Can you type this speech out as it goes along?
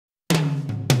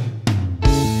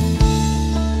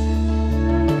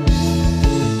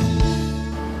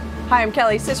Hi, I'm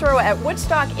Kelly Cicero at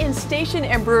Woodstock Inn Station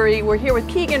and Brewery. We're here with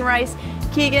Keegan Rice.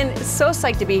 Keegan, so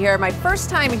psyched to be here. My first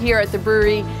time here at the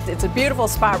brewery. It's a beautiful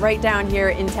spot right down here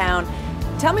in town.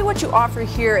 Tell me what you offer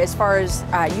here as far as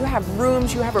you have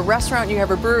rooms, you have a restaurant, you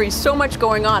have a brewery, so much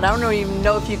going on. I don't even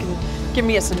know if you can give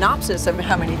me a synopsis of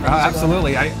how many things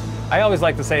Absolutely. I always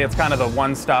like to say it's kind of the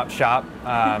one-stop shop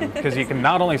because you can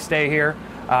not only stay here,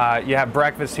 you have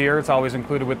breakfast here. It's always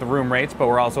included with the room rates, but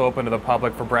we're also open to the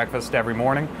public for breakfast every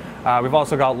morning. We've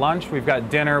also got lunch, we've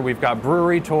got dinner, we've got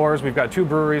brewery tours, we've got 2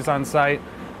 breweries on site.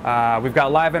 We've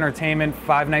got live entertainment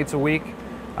 5 nights a week.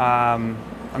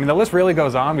 I mean, the list really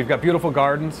goes on. We've got beautiful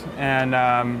gardens, and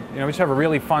you know, we just have a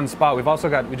really fun spot.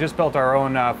 We just built our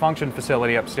own function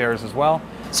facility upstairs as well.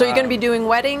 So you're going to be doing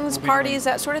weddings, parties,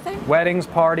 that sort of thing? Weddings,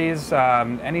 parties,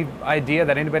 any idea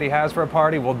that anybody has for a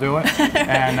party, we'll do it.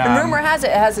 And rumor has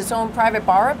it has its own private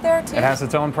bar up there too? It has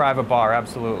its own private bar,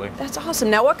 absolutely. That's awesome.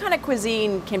 Now, what kind of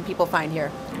cuisine can people find here?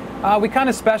 We kind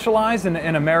of specialize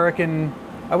in American,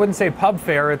 I wouldn't say pub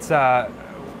fare, it's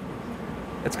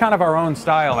kind of our own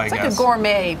style, I guess. It's like a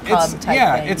gourmet pub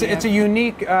type thing.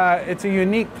 It's a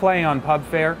unique play on pub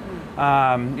fare.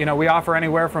 You know, we offer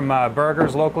anywhere from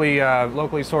burgers, locally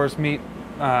sourced meat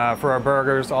for our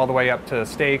burgers, all the way up to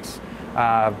steaks,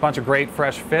 a bunch of great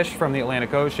fresh fish from the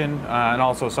Atlantic Ocean, and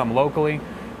also some locally.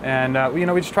 And you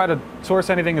know, we just try to source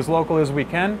anything as local as we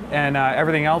can, and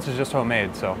everything else is just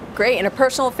homemade. So great. And a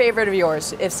personal favorite of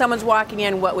yours, if someone's walking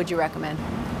in, what would you recommend?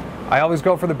 I always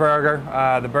go for the burger.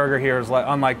 The burger here is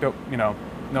unlike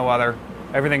no other.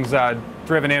 Everything's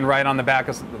driven in right on the back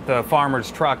of the farmer's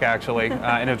truck, actually,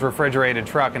 in his refrigerated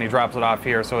truck, and he drops it off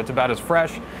here. So it's about as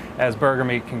fresh as burger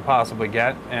meat can possibly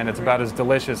get, and it's about as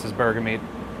delicious as burger meat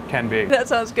can be. That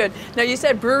sounds good. Now, you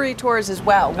said brewery tours as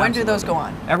well. When do those go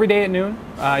on? Every day at noon.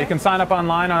 You can sign up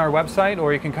online on our website,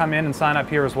 or you can come in and sign up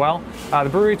here as well. The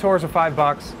brewery tours are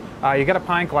 $5. You get a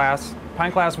pint glass.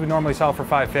 Pint glass we normally sell for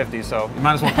 $5.50, so you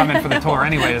might as well come in for the tour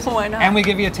anyways. Why not? And we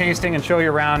give you a tasting and show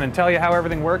you around and tell you how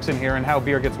everything works in here and how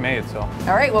beer gets made. So.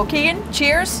 All right, well, Keegan,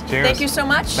 cheers. Cheers. Thank you so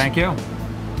much. Thank you.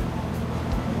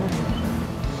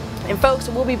 And folks,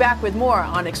 we'll be back with more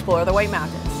on Explore the White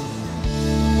Mountains.